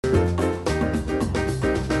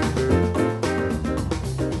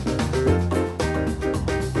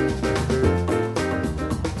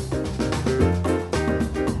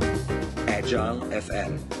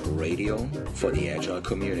radio for the Agile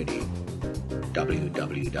community.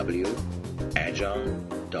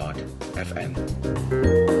 www.agile.fm.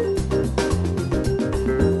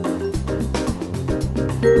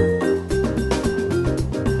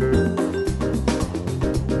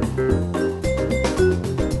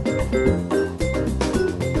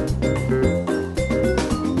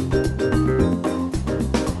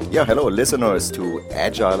 Yeah, hello listeners to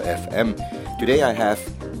Agile FM. Today I have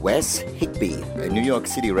Wes Higby, a New York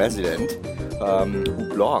City resident who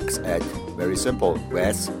blogs at, very simple,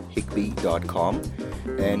 weshigby.com.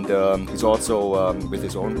 And he's also with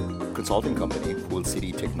his own consulting company, Fool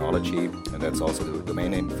City Technology, and that's also the domain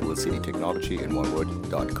name, Fool City Technology in one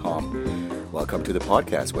word.com. Welcome to the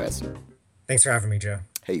podcast, Wes. Thanks for having me, Joe.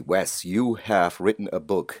 Hey, Wes, you have written a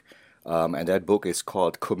book. And that book is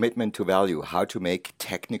called Commitment to Value, How to Make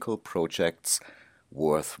Technical Projects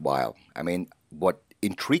Worthwhile. I mean, what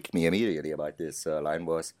intrigued me immediately about this line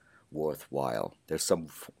was worthwhile. There's some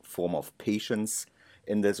form of patience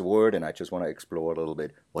in this word, and I just want to explore a little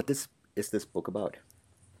bit. What is this book about?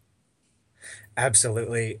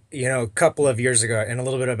 Absolutely. You know, a couple of years ago, and a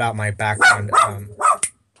little bit about my background,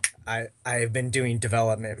 I've been doing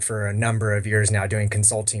development for a number of years now, doing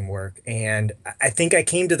consulting work. And I think I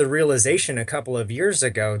came to the realization a couple of years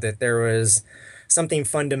ago that there was something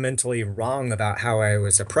fundamentally wrong about how I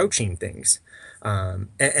was approaching things.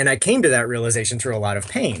 And I came to that realization through a lot of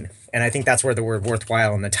pain. And I think that's where the word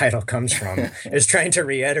worthwhile in the title comes from, is trying to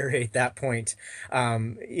reiterate that point. A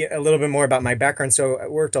little bit more about my background. So I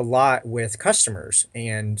worked a lot with customers,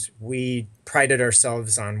 and we prided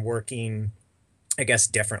ourselves on working, I guess,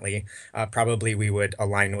 differently. Probably we would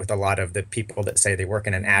align with a lot of the people that say they work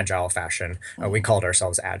in an agile fashion. We called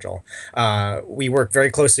ourselves agile. We worked very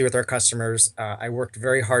closely with our customers. I worked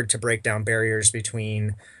very hard to break down barriers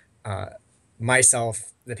between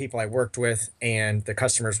myself, the people I worked with, and the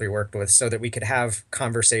customers we worked with, so that we could have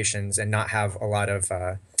conversations and not have a lot of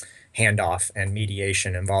handoff and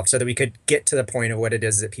mediation involved, so that we could get to the point of what it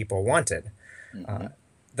is that people wanted. Mm-hmm.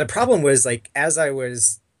 The problem was, like, as I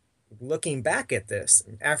was looking back at this,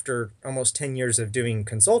 after almost 10 years of doing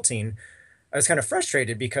consulting, I was kind of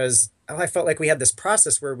frustrated because I felt like we had this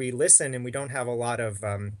process where we listen and we don't have a lot of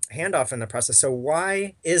handoff in the process. So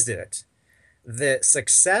why is it that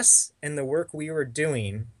success in the work we were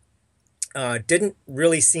doing didn't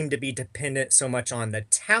really seem to be dependent so much on the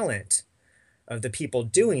talent of the people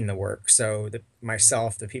doing the work? So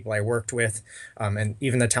myself, the people I worked with, and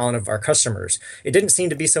even the talent of our customers. It didn't seem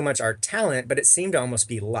to be so much our talent, but it seemed to almost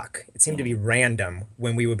be luck. It seemed to be random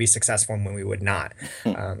when we would be successful and when we would not.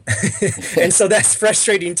 And so that's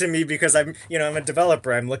frustrating to me because I'm a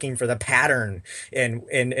developer. I'm looking for the pattern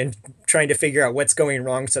and trying to figure out what's going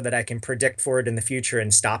wrong so that I can predict for it in the future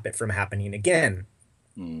and stop it from happening again.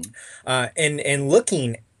 And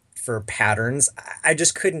looking for patterns, I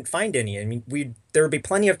just couldn't find any. I mean, there would be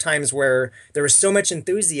plenty of times where there was so much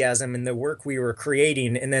enthusiasm in the work we were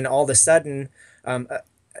creating, and then all of a sudden, a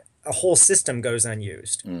whole system goes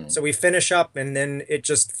unused. So we finish up, and then it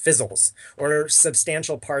just fizzles, or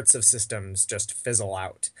substantial parts of systems just fizzle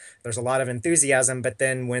out. There's a lot of enthusiasm, but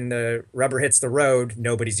then when the rubber hits the road,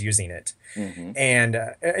 nobody's using it. Mm-hmm. And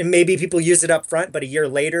maybe people use it up front, but a year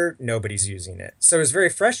later, nobody's using it. So it was very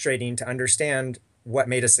frustrating to understand what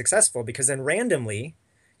made us successful, because then randomly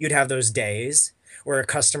you'd have those days where a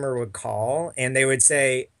customer would call and they would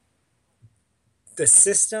say, the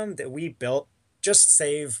system that we built just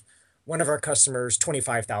saved one of our customers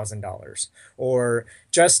 $25,000, or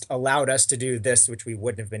just allowed us to do this, which we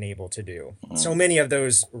wouldn't have been able to do. Mm-hmm. So many of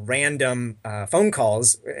those random phone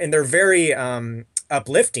calls, and they're very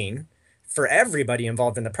uplifting for everybody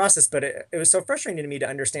involved in the process, but it was so frustrating to me to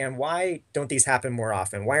understand, why don't these happen more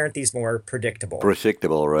often? Why aren't these more predictable?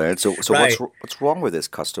 Predictable, right? So right. What's wrong with this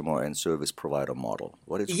customer and service provider model?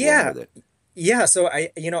 What is wrong with it? Yeah. So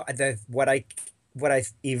what I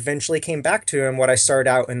eventually came back to, and what I start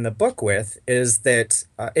out in the book with, is that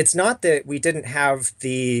it's not that we didn't have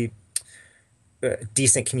the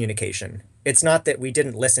decent communication. It's not that we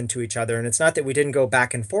didn't listen to each other, and it's not that we didn't go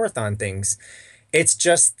back and forth on things. It's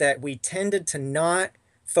just that we tended to not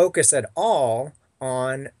focus at all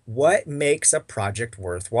on what makes a project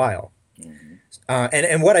worthwhile. Mm-hmm.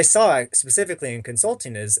 And what I saw specifically in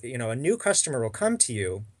consulting is, a new customer will come to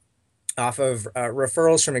you off of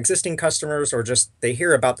referrals from existing customers, or just they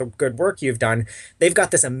hear about the good work you've done. They've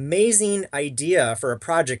got this amazing idea for a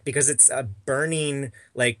project because it's a burning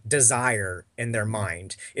desire in their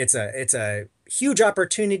mind. It's a huge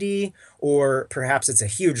opportunity or perhaps it's a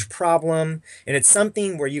huge problem, and it's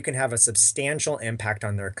something where you can have a substantial impact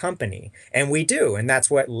on their company, and we do, and that's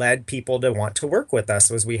what led people to want to work with us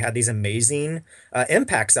was we had these amazing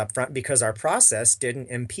impacts up front because our process didn't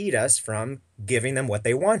impede us from giving them what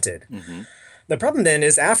they wanted. Mm-hmm. The problem then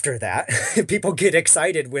is after that, people get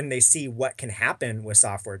excited when they see what can happen with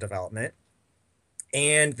software development,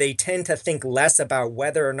 and they tend to think less about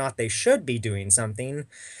whether or not they should be doing something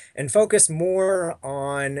and focus more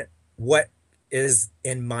on what is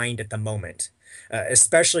in mind at the moment,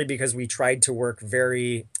 especially because we tried to work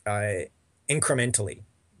very incrementally.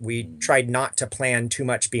 We tried not to plan too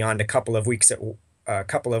much beyond a couple of weeks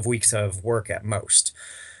of work at most.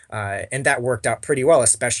 And that worked out pretty well,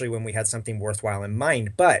 especially when we had something worthwhile in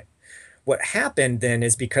mind. But what happened then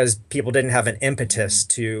is because people didn't have an impetus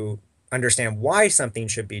to understand why something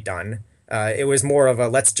should be done, it was more of a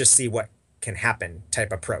let's just see what can happen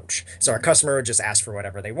type approach. So our customer would just ask for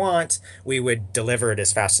whatever they want. We would deliver it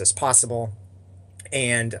as fast as possible.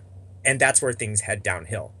 And that's where things head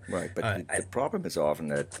downhill. Right, but the problem is often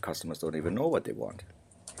that customers don't even know what they want.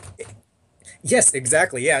 Yes,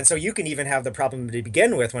 exactly. Yeah. And so you can even have the problem to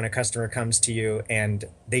begin with when a customer comes to you and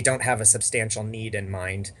they don't have a substantial need in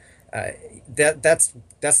mind. Uh, that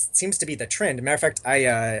seems to be the trend. Matter of fact,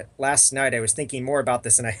 I last night I was thinking more about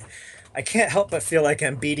this, and I can't help but feel like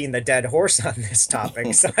I'm beating the dead horse on this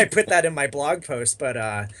topic. So I put that in my blog post. But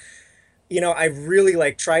I really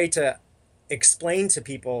like try to explain to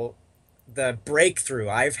people the breakthrough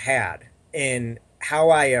I've had in how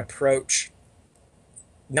I approach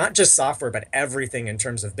not just software, but everything in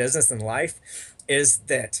terms of business and life, is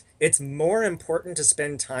that it's more important to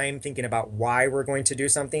spend time thinking about why we're going to do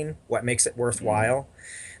something, what makes it Mm-hmm. worthwhile,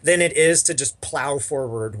 than it is to just plow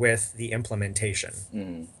forward with the implementation.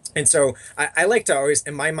 Mm-hmm. And so I like to always,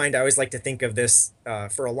 in my mind, I always like to think of this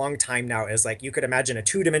for a long time now as like you could imagine a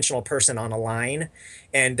two-dimensional person on a line,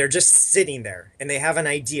 and they're just sitting there and they have an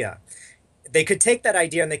idea. They could take that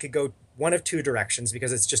idea and they could go one of two directions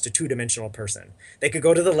because it's just a two-dimensional person. They could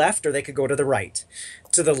go to the left or they could go to the right.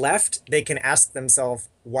 To the left, they can ask themselves,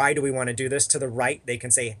 why do we want to do this? To the right, they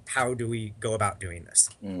can say, how do we go about doing this?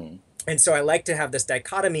 Mm-hmm. And so I like to have this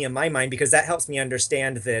dichotomy in my mind because that helps me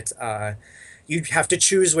understand that you have to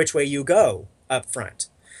choose which way you go up front.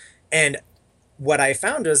 And what I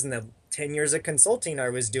found was in the 10 years of consulting I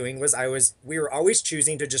was doing was we were always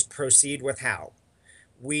choosing to just proceed with how.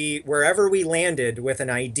 Wherever we landed with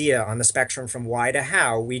an idea on the spectrum from why to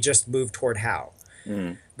how, we just moved toward how.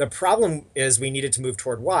 Mm-hmm. The problem is we needed to move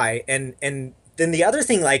toward why. And then the other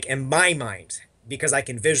thing, like in my mind, because I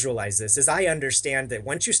can visualize this, is I understand that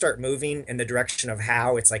once you start moving in the direction of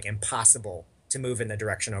how, it's like impossible to move in the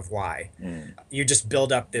direction of why. Mm-hmm. You just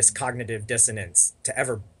build up this cognitive dissonance to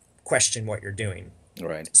ever question what you're doing.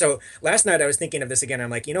 Right. So last night I was thinking of this again. I'm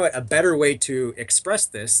like, you know what? A better way to express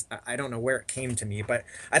this, I don't know where it came to me, but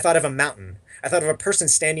I thought of a mountain. I thought of a person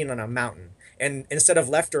standing on a mountain. And instead of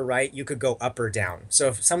left or right, you could go up or down. So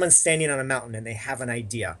if someone's standing on a mountain and they have an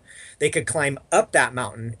idea, they could climb up that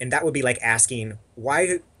mountain. And that would be like asking, why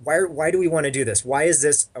do we want to do this? Why is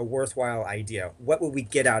this a worthwhile idea? What would we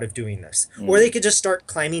get out of doing this? Or Mm-hmm. they could just start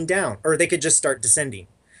climbing down, or they could just start descending,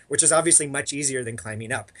 which is obviously much easier than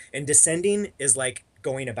climbing up. And descending is like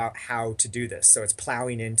going about how to do this. So it's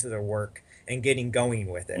plowing into the work and getting going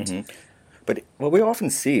with it. Mm-hmm. But what we often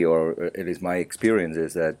see, or it is my experience,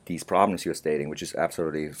 is that these problems you're stating, which is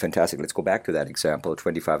absolutely fantastic. Let's go back to that example: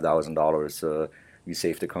 $25,000 you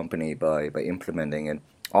save the company by implementing it.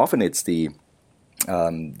 Often it's these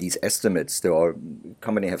estimates. There are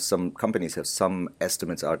companies have some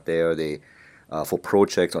estimates out there. They for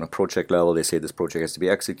projects on a project level, they say this project has to be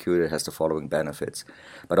executed, has the following benefits.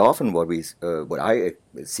 But often what I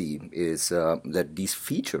see is that these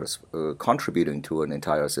features contributing to an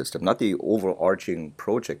entire system, not the overarching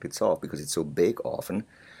project itself, because it's so big often,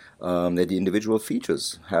 that the individual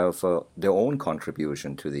features have their own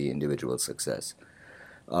contribution to the individual success.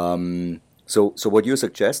 So what you're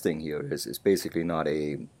suggesting here is basically not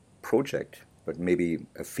a project, but maybe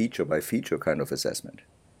a feature by feature kind of assessment.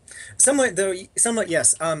 Somewhat, though, somewhat,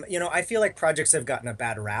 yes. I feel like projects have gotten a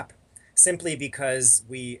bad rap simply because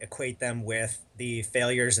we equate them with the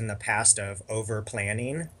failures in the past of over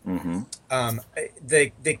planning. Mm-hmm.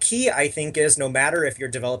 The key, I think, is no matter if you're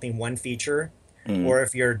developing one feature Mm-hmm. or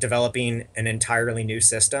if you're developing an entirely new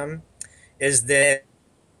system, is that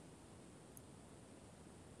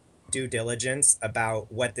due diligence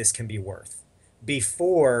about what this can be worth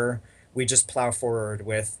before we just plow forward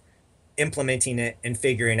with implementing it and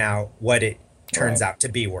figuring out what it turns Right. out to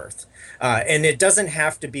be worth. And it doesn't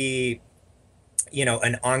have to be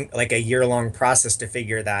an on like a year-long process to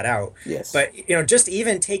figure that out. Yes. But just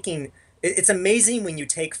even taking it's amazing when you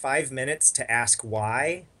take 5 minutes to ask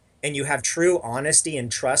why, and you have true honesty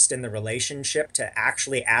and trust in the relationship to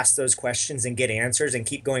actually ask those questions and get answers and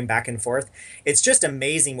keep going back and forth. It's just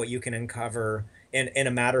amazing what you can uncover in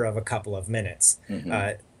a matter of a couple of minutes. Hmm.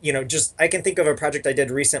 Just I can think of a project I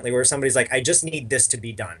did recently where somebody's like, I just need this to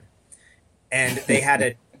be done. And they had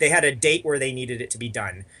a date where they needed it to be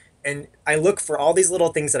done. And I look for all these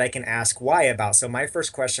little things that I can ask why about. So my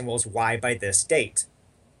first question was, why by this date?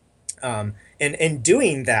 And in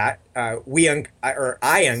doing that, I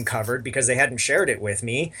uncovered, because they hadn't shared it with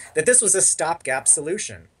me, that this was a stopgap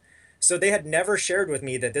solution. So they had never shared with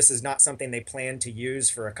me that this is not something they planned to use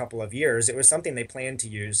for a couple of years. It was something they planned to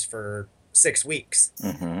use for 6 weeks.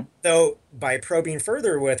 Hmm. So by probing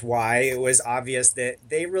further with why, it was obvious that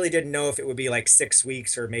they really didn't know if it would be like 6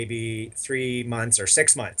 weeks or maybe 3 months or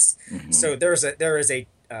 6 months. Hmm. So there is a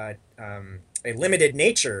limited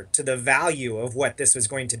nature to the value of what this was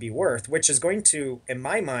going to be worth, which is going to, in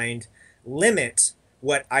my mind, limit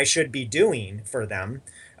what I should be doing for them.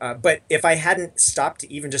 But if I hadn't stopped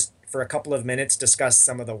to even just for a couple of minutes discuss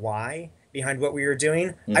some of the why behind what we were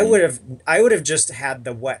doing, Hmm. I would have just had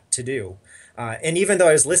the what to do. And even though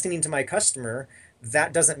I was listening to my customer,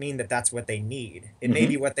 that doesn't mean that that's what they need. It may Hmm.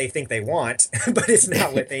 be what they think they want, but it's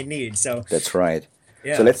not what they need. So That's right.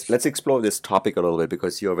 So yeah. let's explore this topic a little bit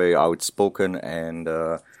because you're very outspoken and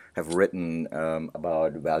have written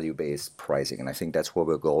about value-based pricing, and I think that's where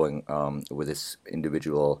we're going with this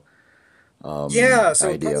individual Yeah,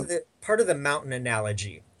 so idea. part of the mountain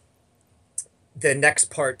analogy, the next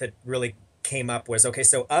part that really came up was, okay,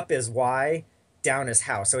 so up is why, down is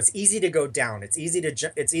how. So it's easy to go down. It's easy to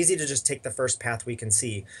just take the first path we can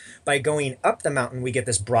see. By going up the mountain, we get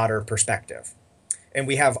this broader perspective, and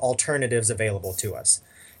we have alternatives available to us.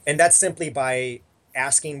 And that's simply by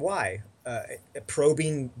asking why,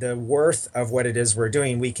 probing the worth of what it is we're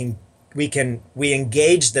doing. We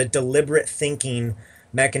engage the deliberate thinking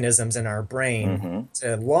mechanisms in our brain Hmm.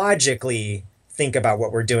 to logically think about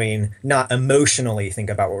what we're doing, not emotionally think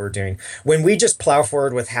about what we're doing. When we just plow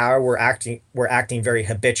forward with how we're acting very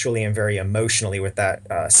habitually and very emotionally with that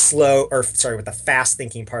with the fast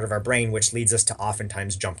thinking part of our brain, which leads us to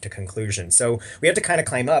oftentimes jump to conclusions. So we have to kind of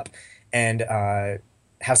climb up and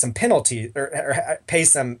have some penalty, or pay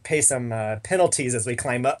some penalties as we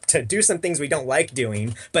climb up to do some things we don't like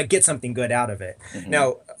doing, but get something good out of it. Hmm.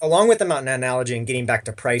 Now, along with the mountain analogy and getting back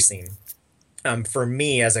to pricing, for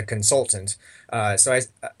me as a consultant,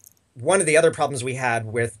 one of the other problems we had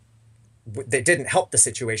that didn't help the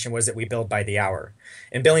situation was that we billed by the hour,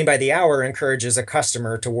 and billing by the hour encourages a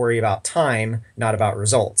customer to worry about time, not about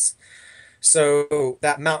results. So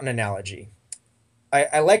that mountain analogy,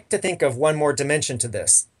 I like to think of one more dimension to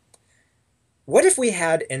this. What if we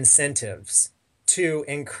had incentives to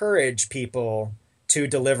encourage people to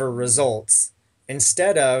deliver results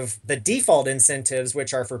instead of the default incentives,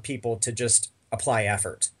 which are for people to just apply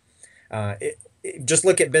effort? Just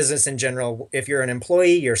look at business in general. If you're an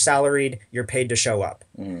employee, you're salaried, you're paid to show up.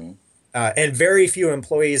 Hmm. And very few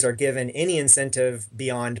employees are given any incentive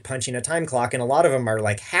beyond punching a time clock, and a lot of them are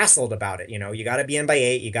like hassled about it. You got to be in by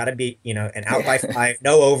 8, you got to be, and out by 5,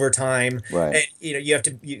 no overtime, Right. and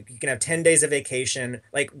you can have 10 days of vacation.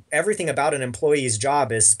 Like everything about an employee's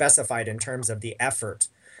job is specified in terms of the effort.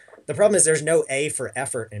 The problem is there's no A for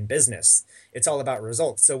effort in business. It's all about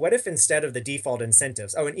results. So what if instead of the default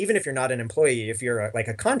incentives, oh, and even if you're not an employee, if you're like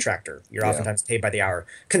a contractor, you're Yeah. oftentimes paid by the hour.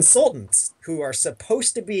 Consultants who are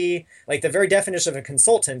supposed to be like the very definition of a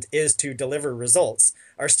consultant is to deliver results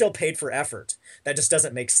are still paid for effort. That just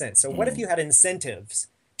doesn't make sense. So what if Mm. you had incentives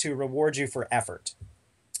to reward you for effort?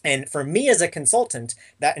 And for me as a consultant,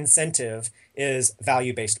 that incentive is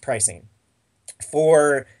value-based pricing.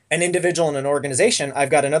 For an individual in an organization, I've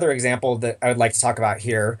got another example that I would like to talk about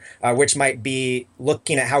here, which might be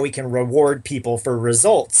looking at how we can reward people for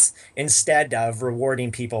results instead of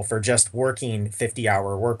rewarding people for just working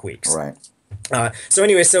 50-hour work weeks. Right.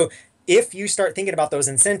 So if you start thinking about those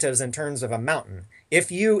incentives in terms of a mountain,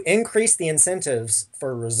 if you increase the incentives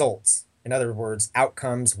for results, in other words,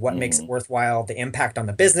 outcomes, what makes it Hmm. worthwhile, the impact on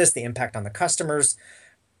the business, the impact on the customers,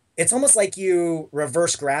 it's almost like you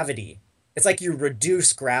reverse gravity. It's like you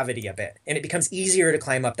reduce gravity a bit, and it becomes easier to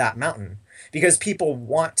climb up that mountain because people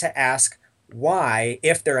want to ask why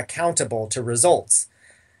if they're accountable to results.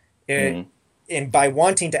 It, Hmm. and by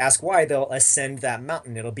wanting to ask why, they'll ascend that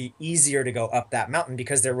mountain. It'll be easier to go up that mountain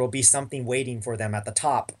because there will be something waiting for them at the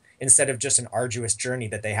top instead of just an arduous journey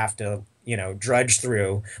that they have to, drudge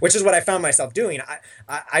through, which is what I found myself doing.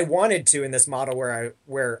 I wanted to in this model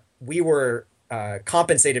where we were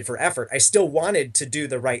compensated for effort. I still wanted to do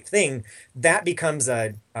the right thing. That becomes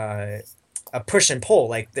a push and pull.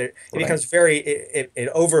 Like there, it Right. becomes very it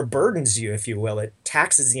overburdens you, if you will. It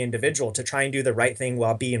taxes the individual to try and do the right thing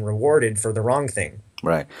while being rewarded for the wrong thing.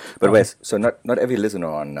 Right. But Um, Wes, so not every listener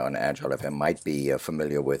on Agile FM might be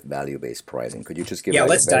familiar with value-based pricing. Could you just give yeah, like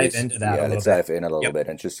a let's very, dive into that a yeah, little let's bit. dive in a little Yep. bit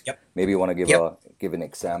and just Yep. maybe you want to Yep. give an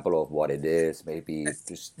example of what it is, maybe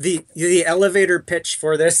just The elevator pitch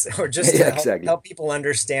for this, or just yeah, to exactly. help people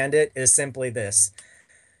understand it, is simply this: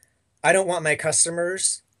 I don't want my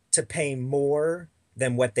customers to pay more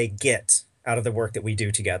than what they get out of the work that we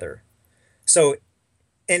do together. So,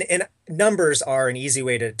 and numbers are an easy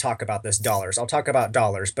way to talk about this. Dollars. I'll talk about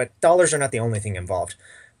dollars, but dollars are not the only thing involved.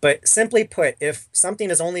 But simply put, if something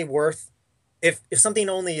is only worth, if something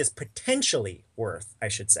only is potentially worth, I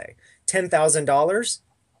should say, $10,000,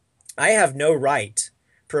 I have no right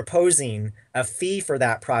proposing a fee for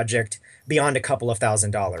that project beyond a couple of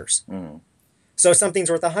 $1,000s. Mm, So if something's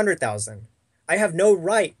worth 100,000, I have no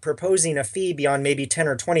right proposing a fee beyond maybe 10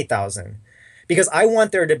 or 20,000, because I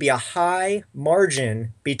want there to be a high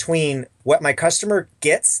margin between what my customer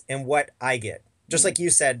gets and what I get. Just mm, like you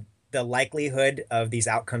said, the likelihood of these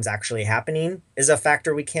outcomes actually happening is a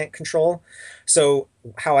factor we can't control. So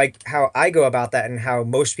how I go about that, and how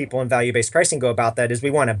most people in value-based pricing go about that, is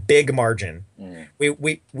we want a big margin. mm,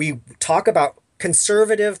 We talk about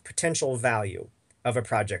conservative potential value of a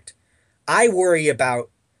project. I worry about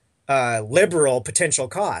liberal potential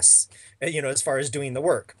costs, as far as doing the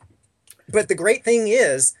work. But the great thing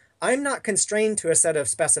is, I'm not constrained to a set of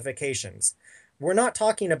specifications. We're not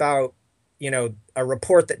talking about, a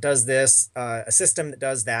report that does this, a system that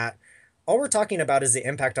does that. All we're talking about is the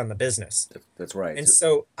impact on the business. that's right. And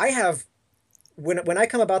so I have, when I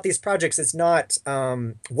come about these projects, it's not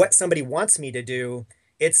what somebody wants me to do.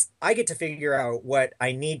 It's I get to figure out what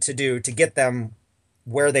I need to do to get them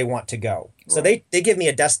where they want to go. So Right. they give me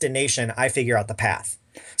a destination, I figure out the path.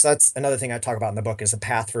 So that's another thing I talk about in the book, is the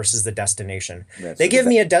path versus the destination. Yeah, They so give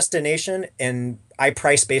me a destination and I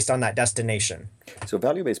price based on that destination. so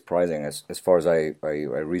value-based pricing, as far as I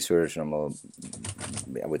research, and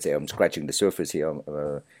I would say I'm scratching the surface here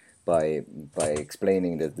by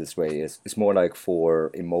explaining that this way is more like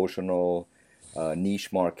for emotional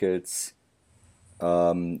niche markets.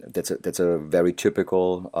 That's a very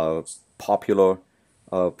typical popular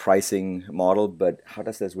pricing model. But how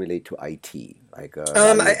does this relate to IT? Like I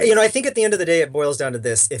value-based? think at the end of the day, it boils down to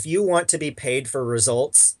this. If you want to be paid for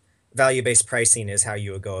results, value-based pricing is how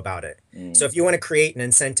you would go about it. So Mm, if you want to create an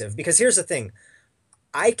incentive, because here's the thing,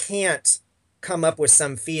 I can't come up with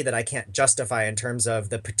some fee that I can't justify in terms of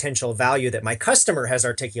the potential value that my customer has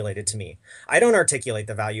articulated to me. I don't articulate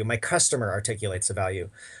the value, my customer articulates the value.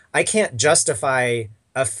 I can't justify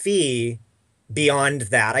a fee beyond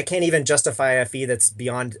that. I can't even justify a fee that's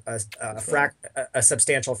beyond that's right. a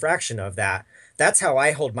substantial fraction of that. That's how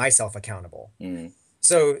I hold myself accountable. Mm.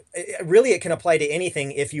 So really, it can apply to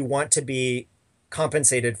anything if you want to be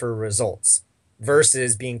compensated for results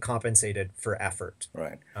versus being compensated for effort.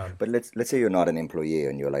 Right. Um, But let's say you're not an employee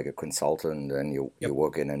and you're like a consultant and you yep.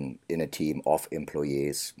 work in a team of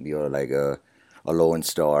employees. You're like a lone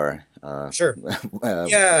star. Sure.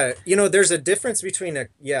 Yeah, there's a difference between and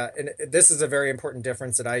this is a very important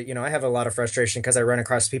difference that I have a lot of frustration because I run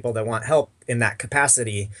across people that want help in that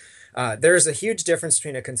capacity. There's a huge difference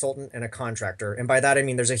between a consultant and a contractor. And by that, I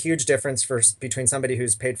mean, there's a huge difference between somebody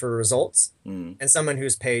who's paid for results Mm, and someone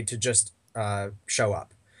who's paid to just show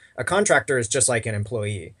up. A contractor is just like an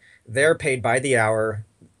employee. They're paid by the hour.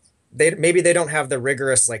 Maybe they don't have the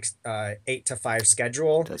rigorous like 8 to 5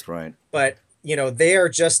 schedule, that's right. but they are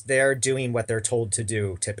just there doing what they're told to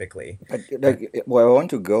do typically. But And like where I want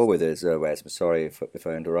to go with this, Wes, sorry if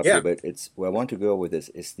I interrupt you, yeah, but it's where I want to go with this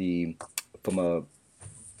is the from a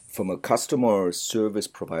from a customer service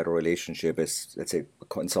provider relationship as let's say a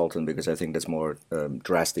consultant, because I think that's more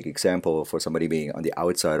drastic example for somebody being on the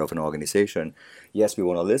outside of an organization. Yes, we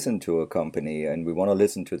want to listen to a company and we want to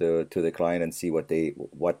listen to the client and see what they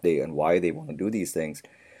and why they want to do these things.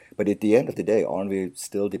 But at the end of the day, aren't we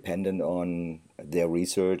still dependent on their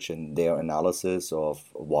research and their analysis of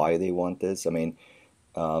why they want this? I mean,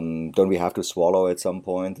 don't we have to swallow at some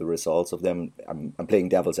point the results of them? I'm playing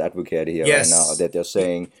devil's advocate here right now yes, that they're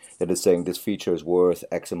saying this feature is worth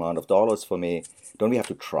X amount of dollars for me. Don't we have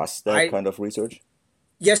to trust that I kind of research?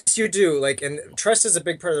 yes, you do. Like, and trust is a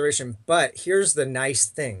big part of the relation. But here's the nice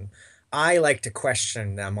thing: I like to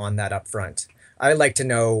question them on that up front. I like to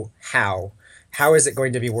know how. How is it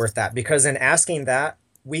going to be worth that? Because in asking that,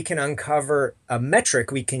 we can uncover a metric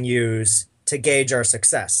we can use to gauge our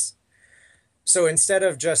success. So instead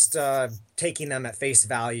of just taking them at face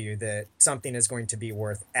value that something is going to be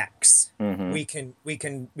worth X, Mm-hmm. we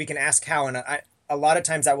can ask how, and a lot of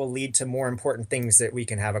times that will lead to more important things that we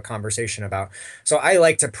can have a conversation about. So I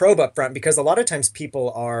like to probe up front because a lot of times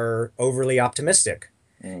people are overly optimistic,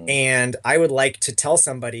 Mm. and I would like to tell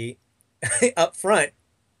somebody up front,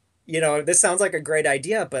 this sounds like a great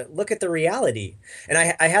idea, but look at the reality. And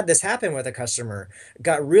I had this happen with a customer,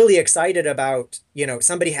 got really excited about,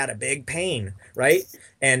 somebody had a big pain, right?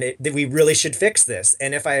 And that we really should fix this.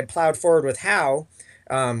 And if I had plowed forward with how,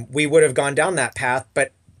 we would have gone down that path.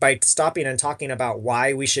 But by stopping and talking about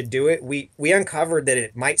why we should do it, we uncovered that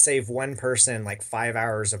it might save one person like 5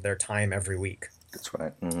 hours of their time every week. That's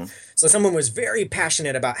right. Mm-hmm. So someone was very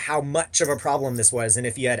passionate about how much of a problem this was. And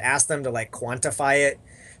if you had asked them to like quantify it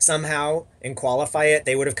somehow and qualify it,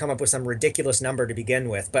 they would have come up with some ridiculous number to begin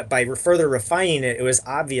with. But by further refining it, it was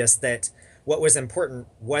obvious that what was important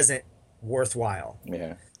wasn't worthwhile.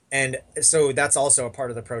 Yeah. And so that's also a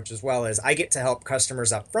part of the approach as well, is I get to help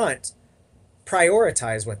customers up front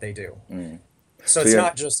prioritize what they do. Mm. So So it's you're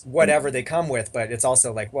not just whatever they come with, but it's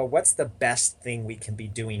also like, well, what's the best thing we can be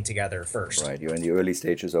doing together first? right. You're in the early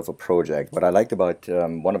stages of a project. What I liked about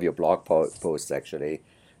one of your blog posts, actually,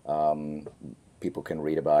 um, people can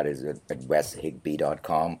read about is at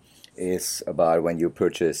weshigby.com, is about when you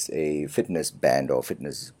purchased a fitness band or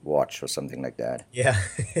fitness watch or something like that. Yeah.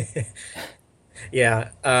 Yeah.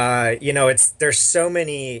 It's there's so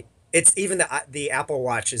many. It's even the Apple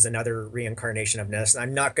Watch is another reincarnation of this.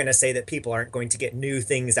 I'm not going to say that people aren't going to get new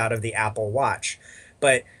things out of the Apple Watch,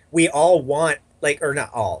 but we all want, like, or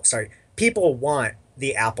not all, sorry, people want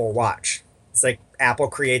the Apple Watch. It's like Apple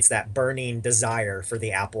creates that burning desire for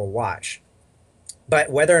the Apple Watch. But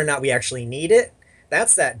whether or not we actually need it,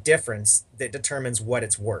 that's that difference that determines what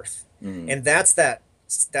it's worth. Mm. And that's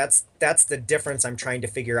the difference I'm trying to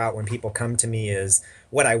figure out when people come to me, is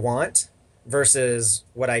what I want versus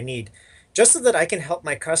what I need, just so that I can help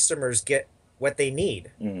my customers get what they need.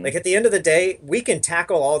 Mm. Like at the end of the day, we can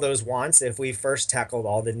tackle all those wants if we first tackled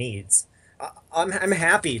all the needs. I'm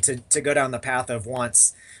happy to go down the path of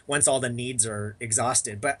wants once all the needs are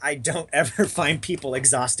exhausted, but I don't ever find people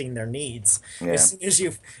exhausting their needs. Yeah. As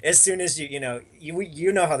soon as you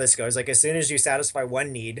know how this goes. Like as soon as you satisfy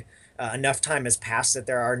one need, enough time has passed that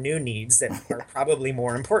there are new needs that are probably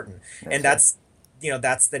more important. And That's right.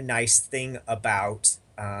 that's the nice thing about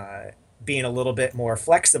being a little bit more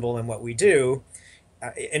flexible in what we do,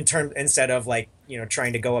 instead of like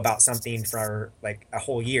trying to go about something for like a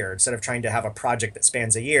whole year, instead of trying to have a project that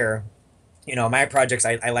spans a year. My projects,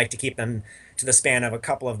 I like to keep them to the span of a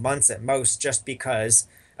couple of months at most, just because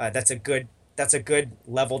that's a good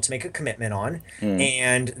level to make a commitment on. Mm.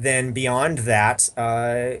 And then beyond that,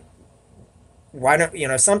 why don't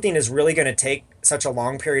if something is really going to take such a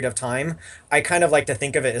long period of time, I kind of like to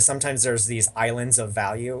think of it as sometimes there's these islands of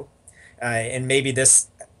value, and maybe this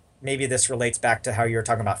relates back to how you were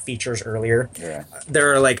talking about features earlier. Yeah.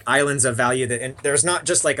 There are like islands of value that, and there's not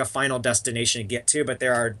just like a final destination to get to, but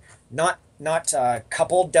there are not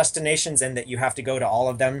coupled destinations, and that you have to go to all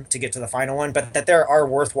of them to get to the final one, but that there are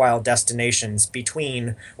worthwhile destinations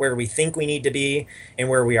between where we think we need to be and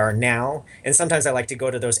where we are now. And sometimes I like to go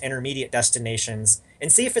to those intermediate destinations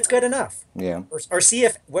and see if it's good enough, Yeah. or see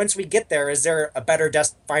if once we get there, is there a better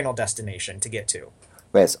final destination to get to.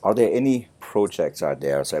 Wes, are there any projects out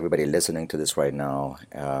there? So everybody listening to this right now,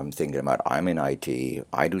 thinking about, I'm in IT,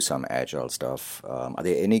 I do some agile stuff. Are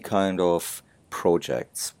there any kind of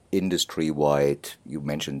projects industry-wide? You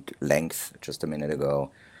mentioned length just a minute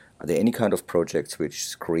ago. Are there any kind of projects which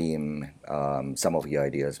scream some of your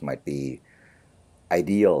ideas might be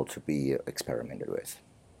ideal to be experimented with?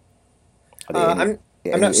 Are there Uh, I'm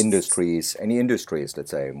I'm any not. industries,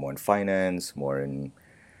 let's say, more in finance, more in,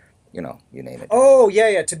 you name it, Oh yeah,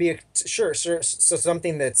 yeah. Sure, sure. So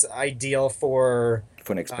something that's ideal for,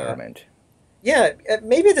 for an uh, experiment? yeah.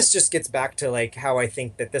 Maybe this just gets back to like how I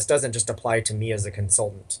think that this doesn't just apply to me as a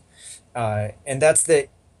consultant, and that's that.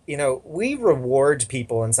 We reward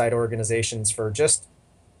people inside organizations for just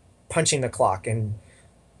punching the clock and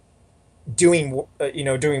doing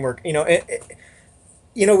work.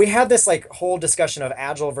 We had this like whole discussion of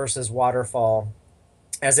agile versus waterfall,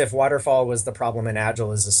 as if waterfall was the problem and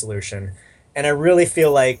agile is the solution. And I really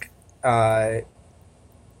feel like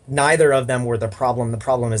neither of them were the problem. The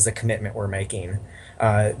problem is the commitment we're making.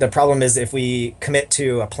 The problem is if we commit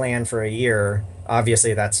to a plan for a year,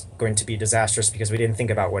 obviously that's going to be disastrous because we didn't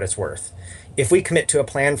think about what it's worth. If we commit to a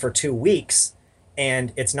plan for 2 weeks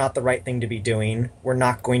and it's not the right thing to be doing, we're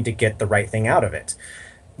not going to get the right thing out of it.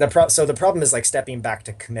 So the problem is like stepping back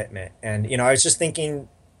to commitment. And I was just thinking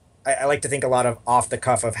I like to think a lot of off the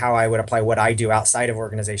cuff of how I would apply what I do outside of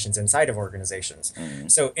organizations, inside of organizations. Mm-hmm.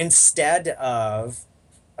 So instead of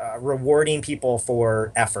rewarding people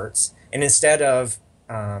for efforts, and instead of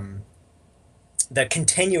the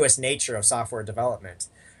continuous nature of software development,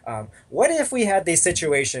 what if we had these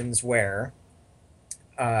situations where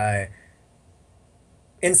uh,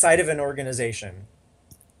 inside of an organization,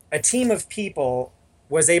 a team of people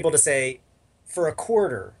was able to say, for a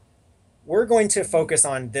quarter, we're going to focus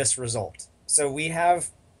on this result. So we have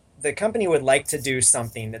the company would like to do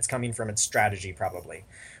something that's coming from its strategy, probably.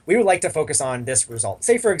 We would like to focus on this result.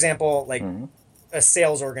 Say, for example, like Mm-hmm. a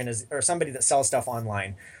sales organization or somebody that sells stuff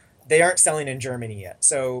online. They aren't selling in Germany yet.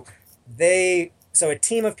 So a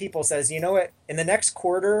team of people says, you know what, in the next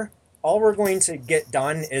quarter, all we're going to get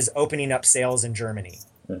done is opening up sales in Germany.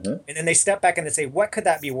 Mm-hmm. And then they step back and they say, what could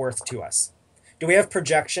that be worth to us? Do we have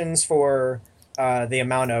projections for the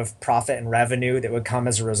amount of profit and revenue that would come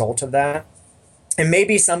as a result of that? And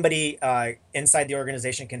maybe somebody inside the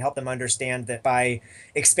organization can help them understand that by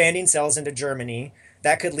expanding sales into Germany,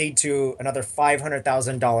 that could lead to another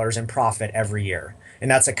 $500,000 in profit every year. And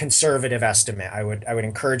that's a conservative estimate. I would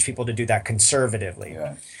encourage people to do that conservatively.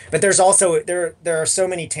 Yeah. But there's also there are so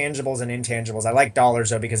many tangibles and intangibles. I like dollars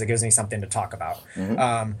though because it gives me something to talk about.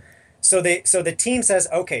 Mm-hmm. So the team says,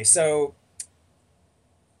 okay, so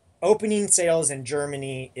opening sales in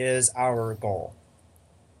Germany is our goal.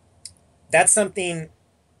 That's something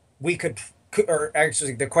we could, or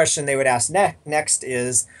actually, the question they would ask next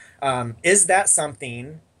is that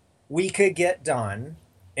something we could get done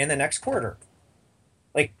in the next quarter?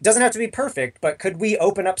 Like, doesn't have to be perfect, but could we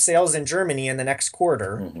open up sales in Germany in the next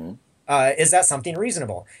quarter? Mm-hmm. Is that something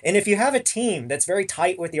reasonable? And if you have a team that's very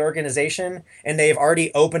tight with the organization and they've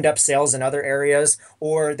already opened up sales in other areas,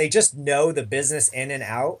 or they just know the business in and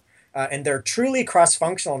out, and they're truly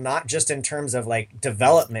cross-functional, not just in terms of like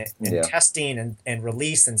development and Yeah. testing and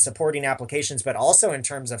release and supporting applications, but also in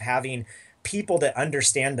terms of having people that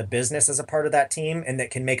understand the business as a part of that team and that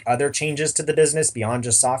can make other changes to the business beyond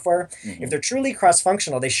just software. Mm-hmm. If they're truly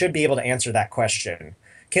cross-functional, they should be able to answer that question.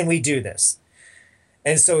 Can we do this?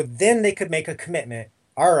 And so then they could make a commitment.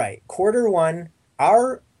 All right, quarter one,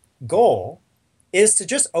 our goal is to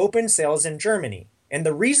just open sales in Germany. And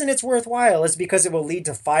the reason it's worthwhile is because it will lead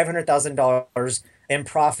to $500,000 in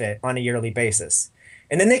profit on a yearly basis.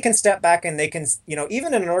 And then they can step back and they can,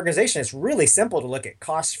 even in an organization, it's really simple to look at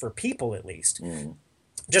costs for people at least. Mm-hmm.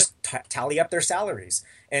 Just tally up their salaries.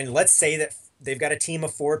 And let's say that they've got a team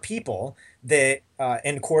of 4 people that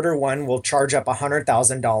in quarter one will charge up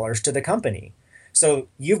 $100,000 to the company. So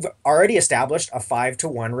you've already established a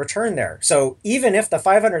 5-to-1 return there. So even if the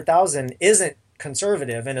 500,000 isn't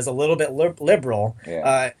conservative and is a little bit liberal,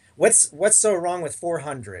 Yeah. what's so wrong with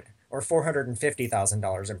 400 or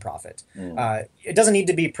 $450,000 in profit? Mm. It doesn't need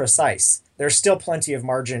to be precise. There's still plenty of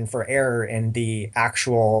margin for error in the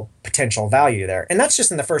actual potential value there, and that's just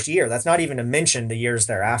in the first year. That's not even to mention the years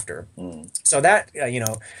thereafter. Mm. So that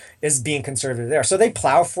is being conservative there. So they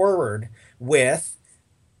plow forward with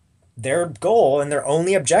their goal, and their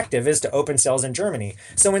only objective is to open sales in Germany.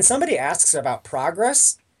 So when somebody asks about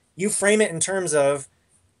progress, you frame it in terms of,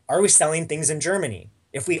 are we selling things in Germany?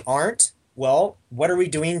 If we aren't, well, what are we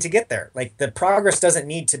doing to get there? Like, the progress doesn't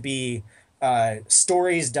need to be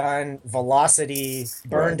stories done, velocity,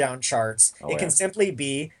 burn Right. down charts. Oh, It can yeah. simply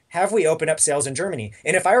be, have we opened up sales in Germany?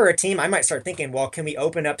 And if I were a team, I might start thinking, well, can we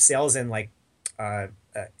open up sales in like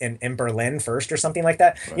in Berlin first or something like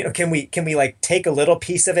that? Right. Can we like take a little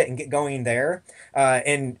piece of it and get going there?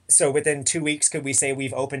 And so within 2 weeks, could we say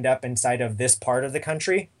we've opened up inside of this part of the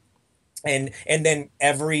country? And then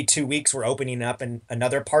every 2 weeks we're opening up in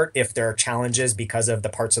another part if there are challenges because of the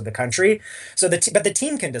parts of the country. So but the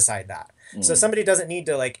team can decide that. So Mm. somebody doesn't need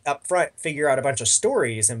to like up front figure out a bunch of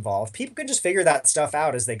stories involved. People can just figure that stuff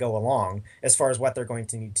out as they go along as far as what they're going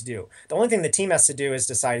to need to do. The only thing the team has to do is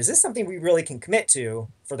decide, is this something we really can commit to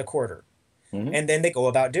for the quarter? Mhm. And then they go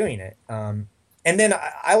about doing it. And then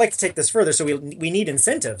I like to take this further. So we need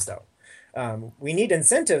incentives though. We need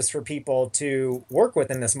incentives for people to work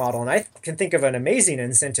within this model. And I can think of an amazing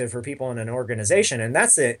incentive for people in an organization. And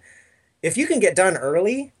that's it. If you can get done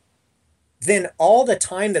early, then all the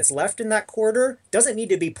time that's left in that quarter doesn't need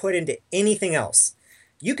to be put into anything else.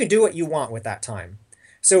 You can do what you want with that time.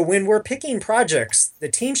 So when we're picking projects, the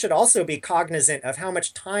team should also be cognizant of how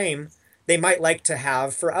much time they might like to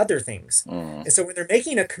have for other things. Mm. And so when they're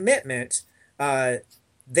making a commitment,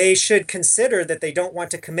 they should consider that they don't want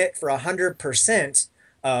to commit for 100%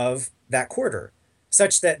 of that quarter,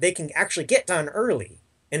 such that they can actually get done early.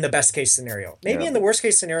 in the best case scenario. Maybe Yeah, in the worst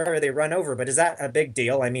case scenario, they run over, but is that a big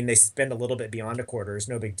deal? I mean, they spend a little bit beyond a quarter, is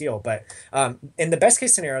no big deal. But in the best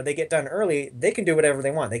case scenario, they get done early, they can do whatever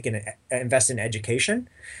they want. They can invest in education,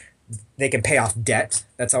 they can pay off debt.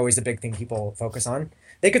 That's always a big thing people focus on.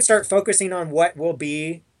 They could start focusing on what will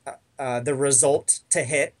be the result to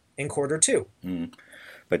hit in quarter two.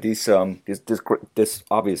 but this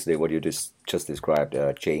obviously what you just described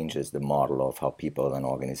changes the model of how people and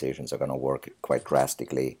organizations are going to work quite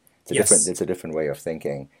drastically. Yes. It's a different way of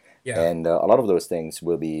thinking, Yeah. and a lot of those things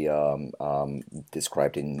will be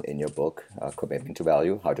described in your book, Commitment to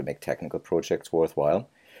Value: How to Make Technical Projects Worthwhile.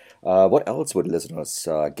 What else would listeners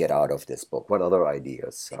get out of this book? What other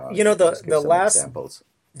ideas? You If know, you could just give the some last examples.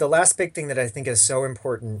 the last big thing that I think is so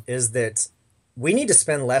important is that we need to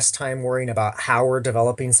spend less time worrying about how we're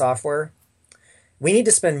developing software. We need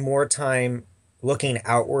to spend more time looking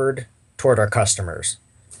outward toward our customers.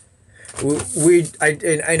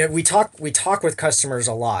 I know we talk with customers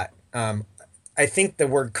a lot. I think the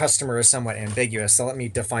word customer is somewhat ambiguous, so let me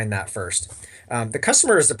define that first. The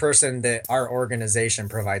customer is the person that our organization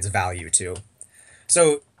provides value to.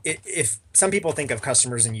 So if some people think of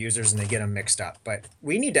customers and users and they get them mixed up, but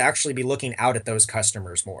we need to actually be looking out at those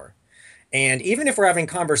customers more. And even if we're having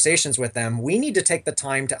conversations with them, we need to take the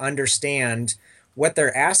time to understand what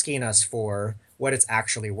they're asking us for, what it's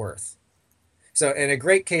actually worth. So, and a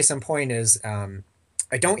great case in point is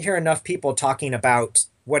I don't hear enough people talking about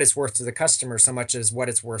what it's worth to the customer so much as what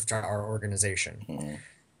it's worth to our organization.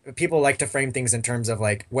 Mm. People like to frame things in terms of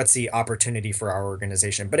like, what's the opportunity for our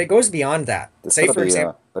organization? But it goes beyond that. There's Say, gonna for be,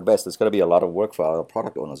 example, but best, there's gonna be a lot of work for our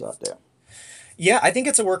product owners out there. yeah, I think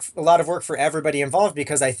it's a lot of work for everybody involved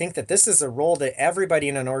because I think that this is a role that everybody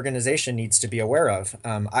in an organization needs to be aware of.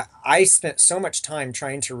 I spent so much time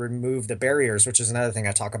trying to remove the barriers, which is another thing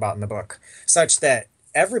I talk about in the book, such that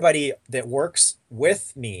everybody that works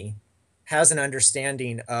with me has an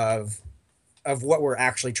understanding of what we're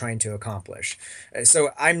actually trying to accomplish. So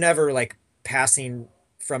I'm never like passing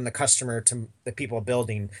from the customer to the people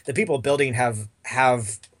building. The people building have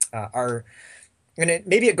are and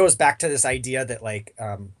maybe it goes back to this idea that like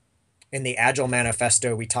in the Agile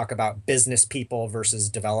Manifesto we talk about business people versus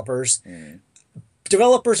developers. Mm.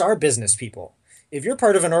 Developers are business people. If you're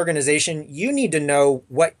part of an organization, you need to know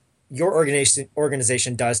what your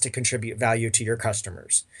organization does to contribute value to your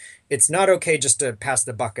customers. It's not okay just to pass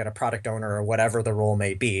the buck at a product owner or whatever the role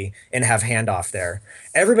may be and have handoff there.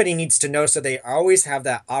 Everybody needs to know so they always have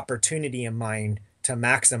that opportunity in mind to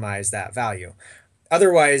maximize that value.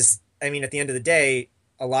 Otherwise, I mean, at the end of the day,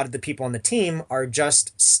 a lot of the people on the team are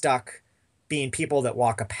just stuck being people that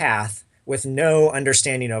walk a path with no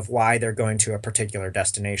understanding of why they're going to a particular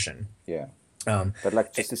destination. Yeah. Um, But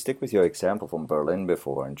like just to stick with your example from Berlin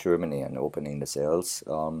before in Germany and opening the sales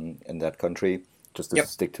in that country, just to yep,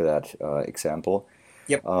 stick to that example,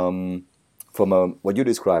 yep, from what you're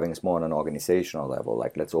describing is more on an organizational level,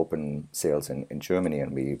 like let's open sales in Germany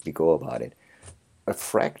and we go about it. A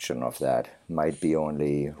fraction of that might be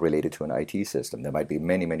only related to an IT system. There might be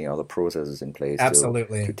many, many other processes in place to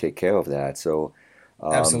absolutely, take care of that. So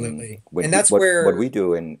absolutely. And when that's what where, we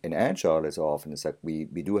do in Agile is often is that we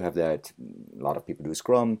do have that. A lot of people do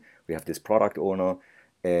Scrum. We have this product owner,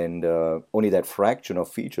 and only that fraction of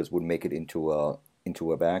features would make it into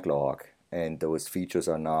a backlog, and those features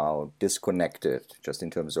are now disconnected just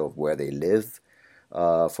in terms of where they live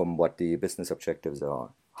from what the business objectives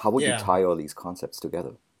are. How would you yeah. tie all these concepts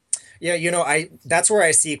together? Yeah, I that's where I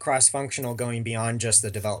see cross-functional going beyond just the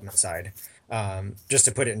development side. Just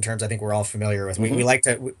to put it in terms I think we're all familiar with. We Hmm. like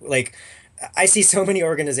to like I see so many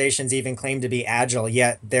organizations even claim to be agile,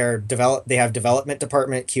 yet they have development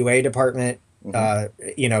department, QA department, Hmm. uh,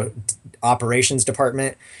 you know, operations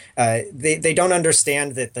department. They don't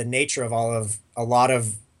understand that the nature of a lot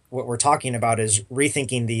of what we're talking about is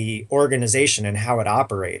rethinking the organization and how it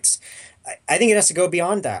operates. I think it has to go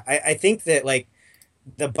beyond that. I think that like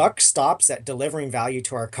the buck stops at delivering value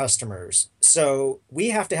to our customers. So we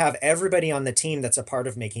have to have everybody on the team that's a part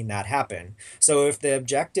of making that happen. So if the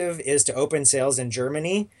objective is to open sales in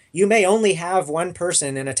Germany, you may only have one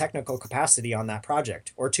person in a technical capacity on that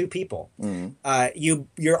project or two people. Hmm.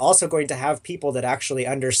 You're also going to have people that actually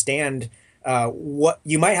understand what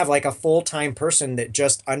you might have like a full-time person that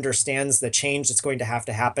just understands the change that's going to have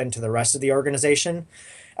to happen to the rest of the organization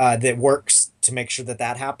that works to make sure that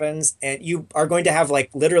that happens. And you are going to have like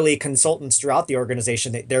literally consultants throughout the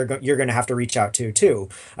organization that you're going to have to reach out to too.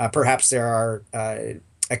 Perhaps there are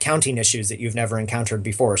accounting issues that you've never encountered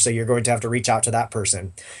before, so you're going to have to reach out to that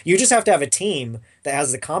person. You just have to have a team that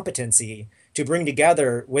has the competency to bring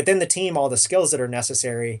together within the team all the skills that are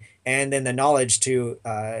necessary and then the knowledge to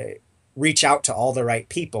reach out to all the right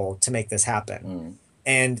people to make this happen.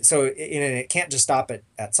 And so it can't just stop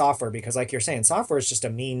at software, because like you're saying, software is just a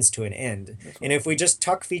means to an end. And if we just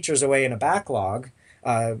tuck features away in a backlog,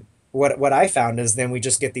 what I found is then we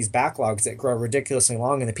just get these backlogs that grow ridiculously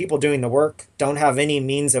long, and the people doing the work don't have any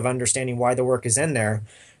means of understanding why the work is in there.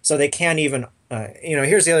 So they can't even,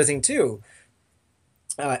 here's the other thing too.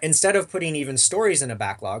 Instead of putting even stories in a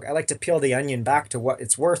backlog, I like to peel the onion back to what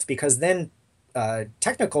it's worth, because then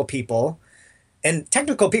technical people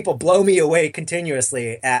blow me away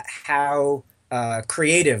continuously at how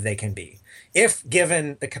creative they can be, if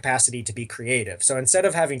given the capacity to be creative. So instead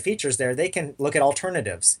of having features there, they can look at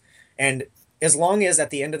alternatives. And as long as at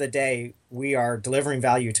the end of the day, we are delivering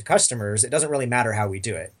value to customers, it doesn't really matter how we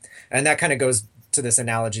do it. And that kind of goes to this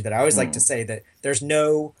analogy that I always like to say, that there's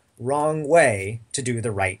no wrong way to do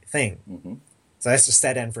the right thing. So let's just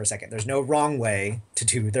set in for a second. There's no wrong way to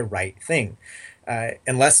do the right thing.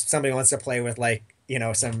 Unless somebody wants to play with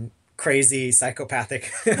some crazy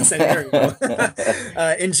psychopathic scenario.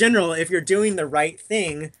 In general, if you're doing the right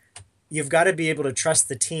thing, you've got to be able to trust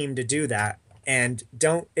the team to do that. And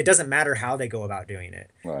it doesn't matter how they go about doing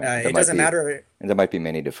it. Right. It doesn't matter. And there might be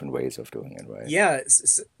many different ways of doing it, right? Yeah.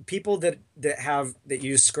 People that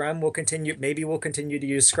use Scrum will continue to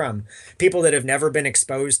use Scrum. People that have never been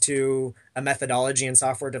exposed to a methodology in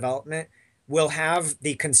software development will have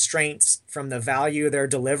the constraints from the value they're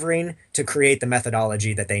delivering to create the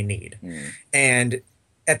methodology that they need. And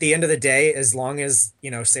at the end of the day, as long as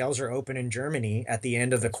sales are open in Germany at the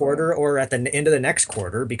end of the quarter or at the end of the next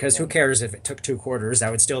quarter, because who cares if it took 2 quarters,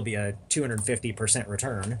 that would still be a 250%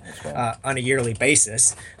 return on a yearly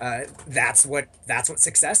basis. That's what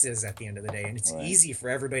success is at the end of the day, and it's easy for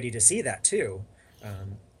everybody to see that too.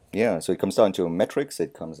 So it comes down to metrics,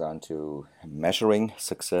 it comes down to measuring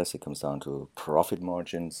success, it comes down to profit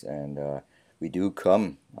margins, and we do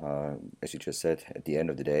come, as you just said, at the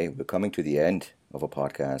end of the day, we're coming to the end of a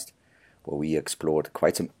podcast where we explored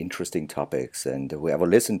quite some interesting topics. And whoever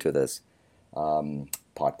listened to this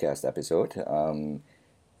podcast episode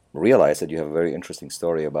realized that you have a very interesting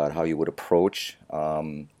story about how you would approach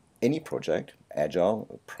any project.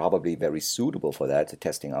 Agile, probably very suitable for that,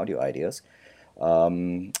 testing out your ideas,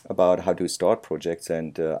 about how to start projects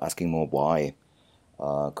and asking more why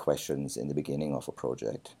questions in the beginning of a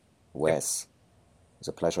project. Wes, it's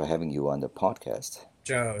a pleasure having you on the podcast.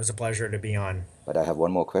 Joe, it was a pleasure to be on. But I have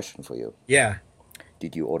one more question for you. Yeah.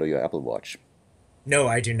 Did you order your Apple Watch? No,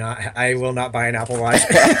 I do not. I will not buy an Apple Watch.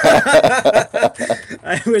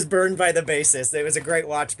 I was burned by the basis. It was a great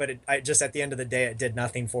watch, but I just at the end of the day, it did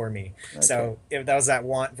nothing for me. Okay. So if that was that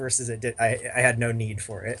want versus it did, I had no need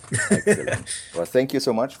for it. Excellent. Well, thank you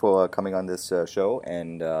so much for coming on this show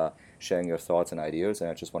and sharing your thoughts and ideas. And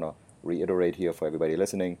I just want to reiterate here for everybody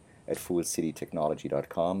listening, at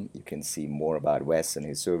foolcitytechnology.com. You can see more about Wes and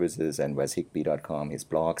his services, and weshigbee.com, his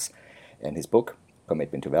blogs, and his book,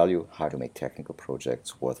 Commitment to Value, How to Make Technical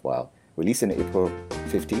Projects Worthwhile. Released in April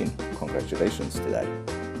 15. Congratulations to that.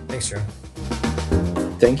 Thanks, Joe.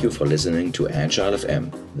 Thank you for listening to Agile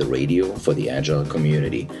FM, the radio for the Agile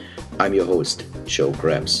community. I'm your host, Joe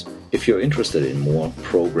Krebs. If you're interested in more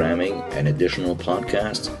programming and additional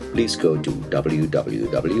podcasts, please go to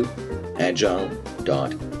www.agile.fm.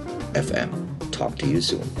 Talk to you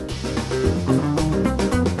soon.